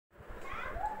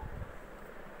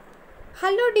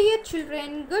Hello dear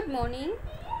children, good morning.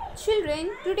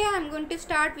 Children, today I am going to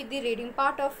start with the reading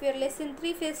part of your lesson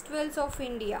 3 Festivals of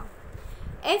India.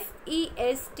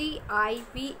 Festivals,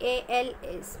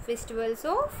 Festivals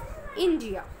of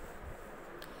India.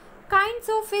 Kinds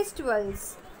of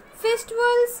festivals.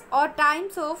 Festivals are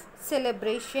times of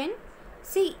celebration.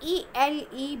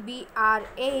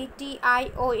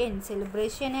 Celebration,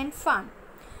 celebration and fun.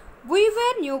 We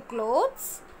wear new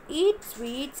clothes, eat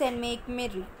sweets and make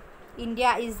merry.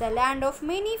 India is the land of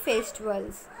many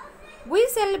festivals. We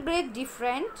celebrate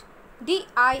different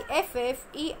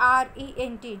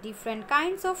different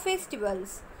kinds of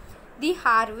festivals. The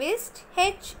harvest,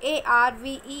 harvest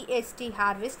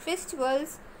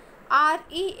festivals,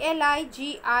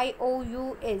 religious,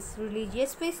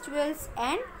 religious festivals,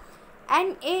 and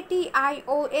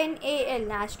national,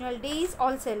 national days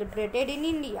all celebrated in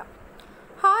India.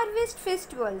 Harvest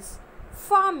festivals.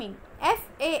 Farming,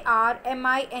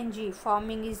 farming,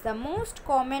 farming is the most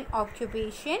common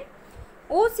occupation.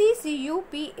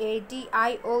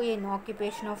 Occupation,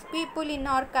 occupation of people in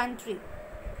our country.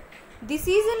 The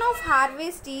season of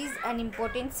harvest is an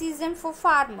important season for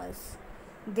farmers.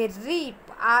 They reap,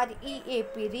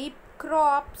 reap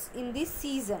crops in this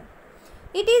season.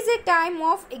 It is a time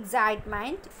of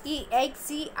excitement,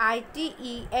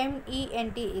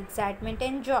 excitement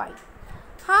and joy.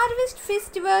 Harvest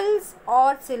festivals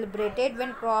are celebrated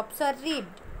when crops are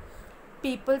reaped.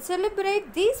 People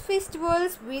celebrate these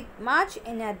festivals with much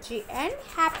energy and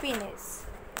happiness.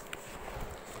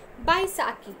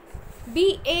 Baisakhi,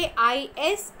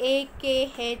 Baisakhi.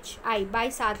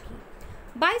 Baisakhi.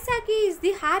 Baisakhi is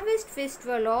the harvest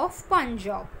festival of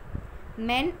Punjab.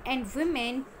 Men and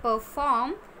women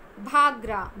perform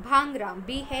Bhangra, Bhangra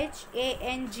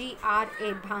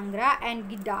and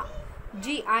Gidda,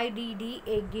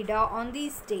 Gidda on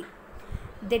this day.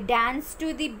 They dance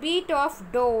to the beat of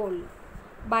dole.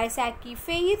 Baisakhi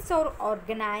fairs are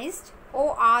organized,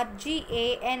 organized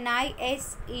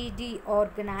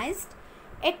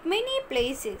at many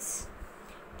places.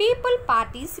 People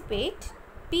participate,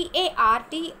 People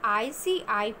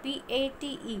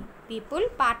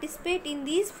participate in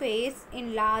these fairs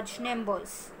in large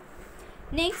numbers.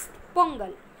 Next,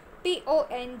 Pongal,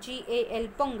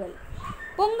 Pongal.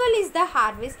 Pongal is the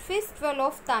harvest festival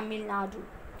of Tamil Nadu.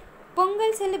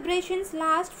 Pongal celebrations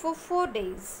last for 4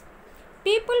 days.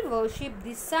 People worship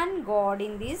the sun god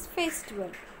in this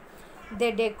festival.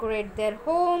 They decorate their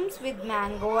homes with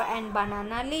mango and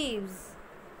banana leaves.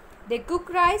 They cook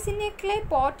rice in a clay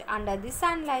pot under the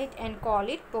sunlight and call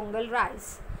it Pongal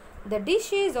rice. The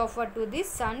dish is offered to the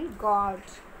sun god.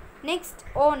 Next,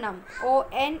 Onam,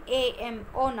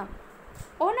 Onam.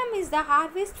 Onam is the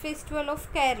harvest festival of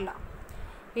Kerala.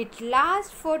 It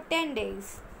lasts for 10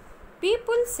 days.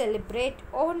 People celebrate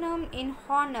Onam in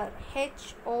honor,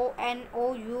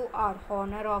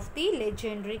 honor of the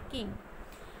legendary king,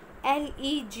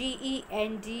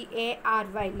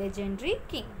 legendary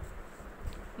king,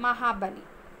 Mahabali.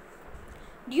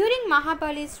 During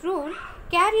Mahabali's rule,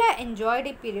 Kerala enjoyed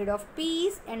a period of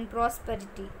peace and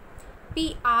prosperity.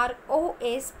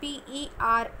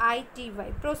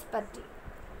 Prosperity.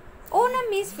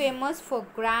 Onam is famous for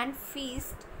grand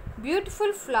feast,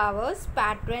 beautiful flowers,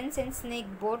 patrons and snake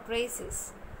boat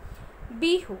races.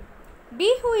 Bihu.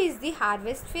 Bihu is the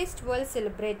harvest festival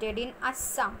celebrated in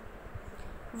Assam.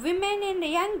 Women and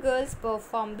young girls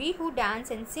perform Bihu dance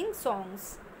and sing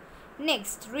songs.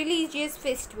 Next, religious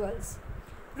festivals.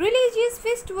 Religious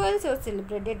festivals are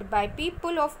celebrated by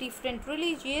people of different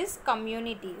religious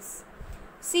communities.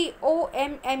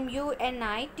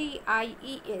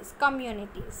 Communities,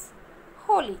 communities.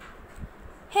 Holi,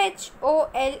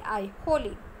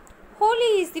 Holi.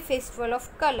 Holi is the festival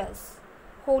of colors.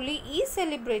 Holi is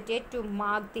celebrated to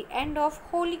mark the end of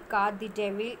Holika, the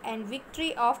devil, and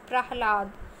victory of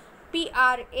Prahlad,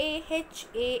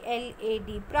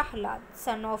 Prahlad,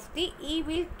 son of the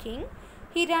evil king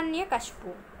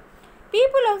Hiranyakashipu.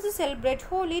 People also celebrate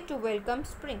Holi to welcome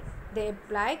spring. They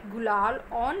apply gulal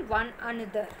on one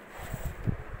another.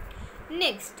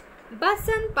 Next,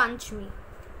 Basant Panchami,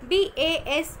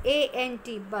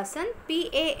 Basant, Basant,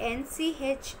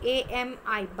 Panchami.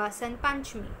 Basant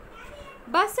Panchami.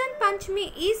 Basant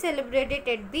Panchami is celebrated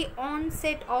at the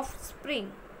onset of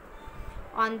spring.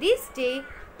 On this day,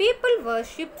 people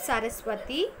worship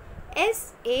Saraswati,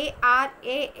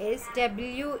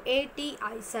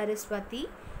 Saraswati,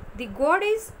 the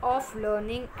goddess of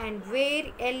learning, and wear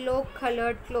yellow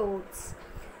colored clothes.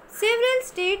 Several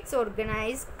states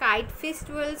organize kite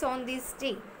festivals on this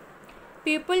day.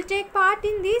 People take part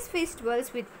in these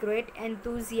festivals with great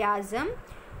enthusiasm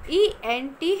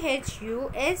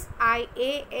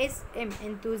Enthusiasm,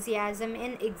 enthusiasm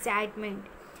and excitement.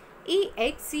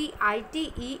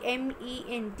 Excitement,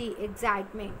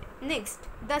 excitement. Next,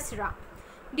 Dasra.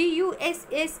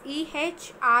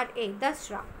 Dussehra,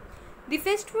 Dasra. The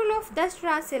festival of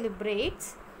Dasra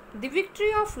celebrates the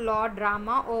victory of Lord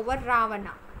Rama over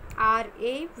Ravana. Ravana,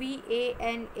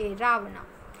 Ravana.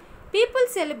 People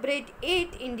celebrate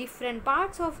it in different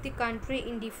parts of the country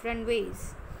in different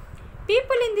ways.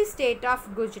 People in the state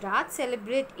of Gujarat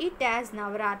celebrate it as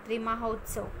Navaratri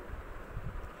Mahotsav.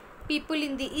 People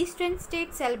in the eastern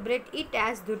state celebrate it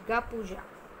as Durga Puja.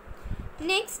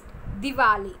 Next,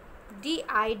 Diwali.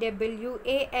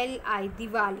 Diwali.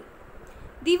 Diwali.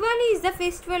 Diwali is the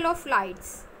festival of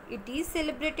lights. It is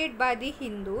celebrated by the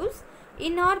Hindus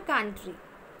in our country.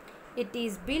 It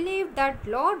is believed that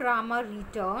Lord Rama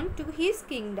returned to his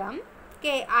kingdom,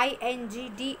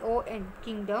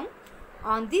 kingdom,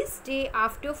 on this day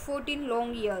after 14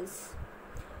 long years.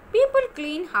 People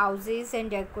clean houses and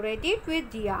decorate it with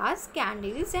diyas,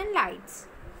 candles and lights.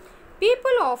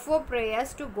 People offer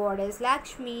prayers to Goddess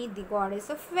Lakshmi, the goddess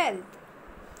of wealth.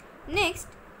 Next,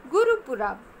 Guru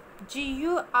Purab.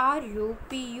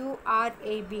 Gurupurab.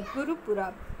 Guru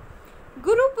Purab.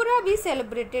 Guru Purab is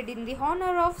celebrated in the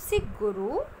honor of Sikh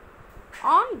Guru.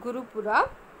 On Guru Purab,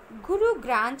 Guru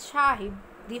Granth Sahib,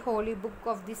 the holy book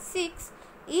of the Sikhs,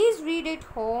 is read at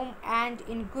home and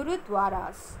in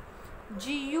Gurudwaras.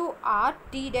 Gurudwaras,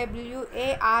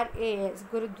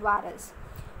 Gurudwaras.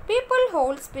 People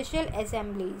hold special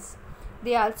assemblies.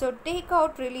 They also take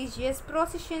out religious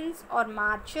processions or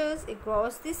marches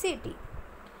across the city.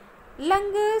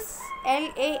 Langars,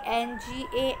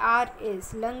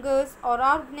 Langars, Langars are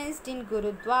organized in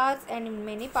Gurudwaras and in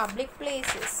many public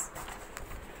places.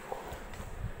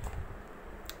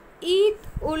 Eid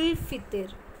ul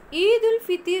Fitr. Eid ul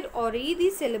Fitr or Eid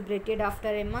is celebrated after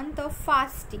a month of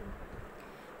fasting.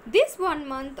 This 1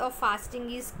 month of fasting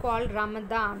is called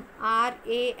Ramadan,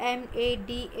 Ramada, and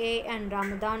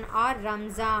Ramadan or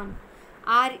Ramzan,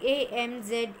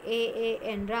 Ramzan,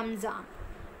 Ramzan.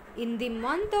 In the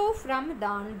month of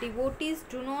Ramadan, devotees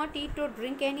do not eat or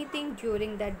drink anything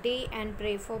during the day and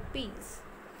pray for peace.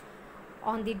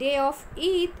 On the day of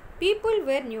Eid, people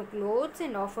wear new clothes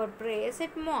and offer prayers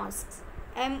at mosques,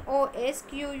 Mosques,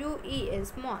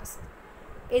 mosque.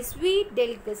 A sweet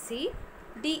delicacy,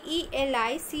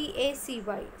 Delicacy,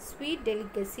 sweet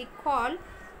delicacy called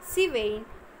Sivain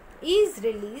is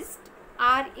released,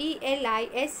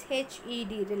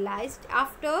 released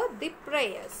after the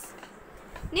prayers.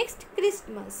 Next,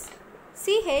 Christmas,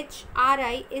 Christmas.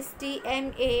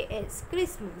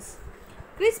 Christmas.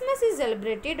 Christmas is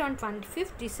celebrated on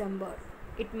 25th December.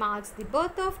 It marks the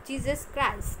birth of Jesus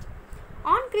Christ.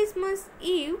 On Christmas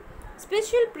Eve,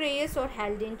 special prayers are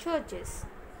held in churches.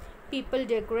 People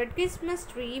decorate Christmas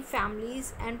tree,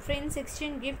 families and friends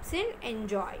exchange gifts and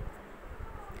enjoy.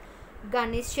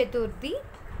 Ganesh Chaturthi,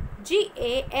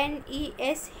 Ganeshchaturthi,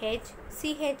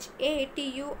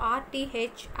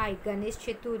 Ganesh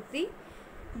Chaturthi,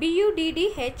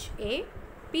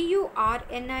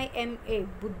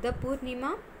 Buddha, Purnima, Buddha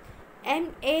Purnima,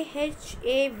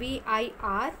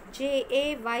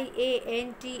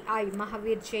 Jayanti,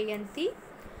 Mahavir Jayanti,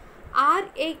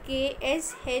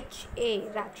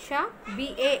 Raksha,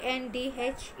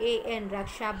 Bandhan,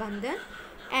 Raksha Bandhan,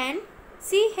 and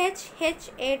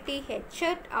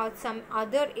Chat are some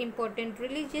other important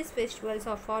religious festivals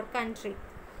of our country.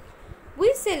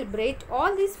 We celebrate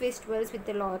all these festivals with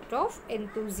a lot of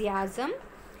enthusiasm,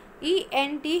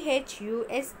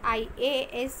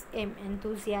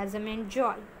 enthusiasm and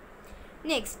joy.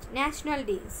 Next, national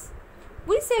days.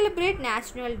 We celebrate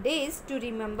national days to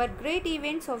remember great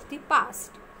events of the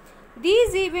past.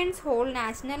 These events hold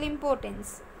national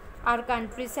importance. Our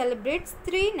country celebrates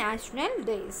 3 national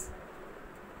days.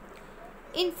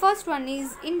 In first one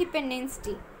is Independence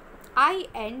Day,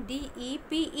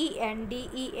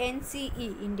 Independence,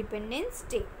 Independence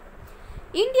Day.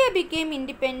 India became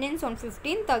independent on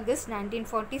 15th August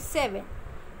 1947.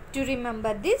 To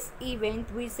remember this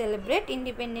event, we celebrate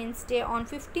Independence Day on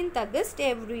 15th August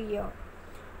every year.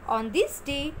 On this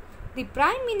day, the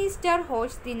Prime Minister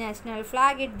hoists the national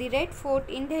flag at the Red Fort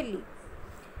in Delhi.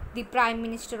 The Prime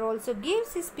Minister also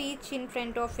gives a speech in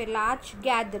front of a large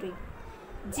gathering,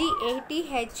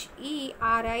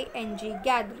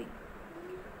 gathering.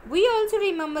 We also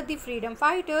remember the freedom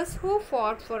fighters who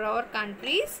fought for our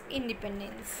country's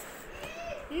independence.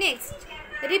 Next,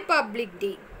 Republic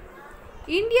Day.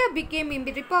 India became a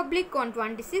republic on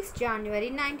 26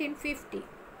 January 1950.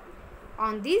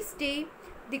 On this day,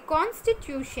 the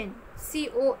Constitution,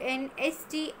 Constitution.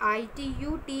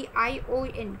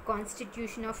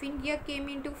 Constitution of India came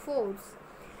into force.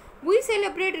 We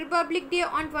celebrate Republic Day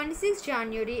on 26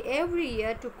 January every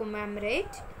year to commemorate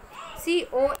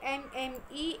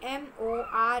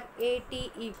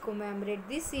commemorate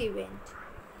this event.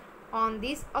 On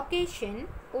this occasion,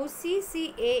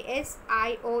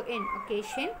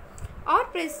 occasion, our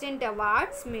President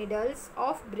awards medals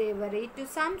of bravery to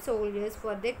some soldiers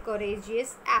for their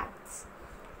courageous acts.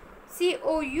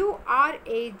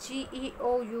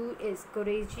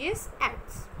 Courageous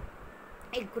acts.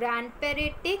 A grand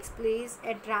parade takes place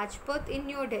at Rajpath in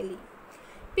New Delhi.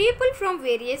 People from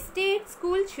various states,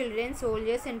 school children,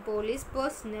 soldiers and police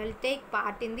personnel take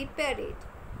part in the parade.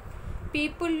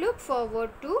 People look forward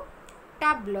to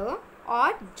tableau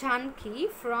or jhanki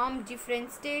from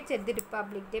different states at the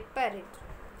Republic Day parade.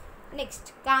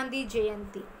 Next, Gandhi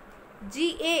Jayanti.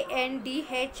 Gandhi,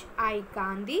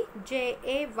 Gandhi,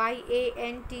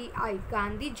 Jayanti,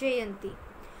 Gandhi Jayanti.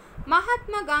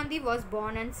 Mahatma Gandhi was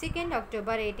born on 2nd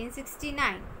October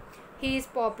 1869. He is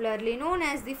popularly known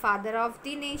as the father of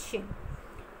the nation.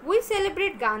 We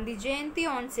celebrate Gandhi Jayanti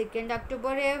on 2nd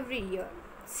October every year.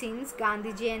 Since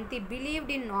Gandhi Jayanti believed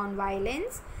in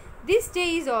non-violence, this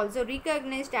day is also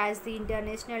recognized as the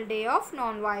International Day of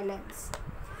Non-Violence.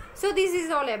 So this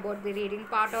is all about the reading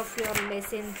part of your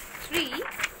lesson 3,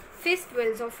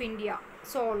 Festivals of India.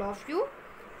 So all of you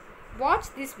watch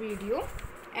this video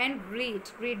and read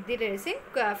the lesson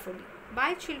carefully.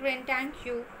 Bye children. Thank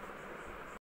you.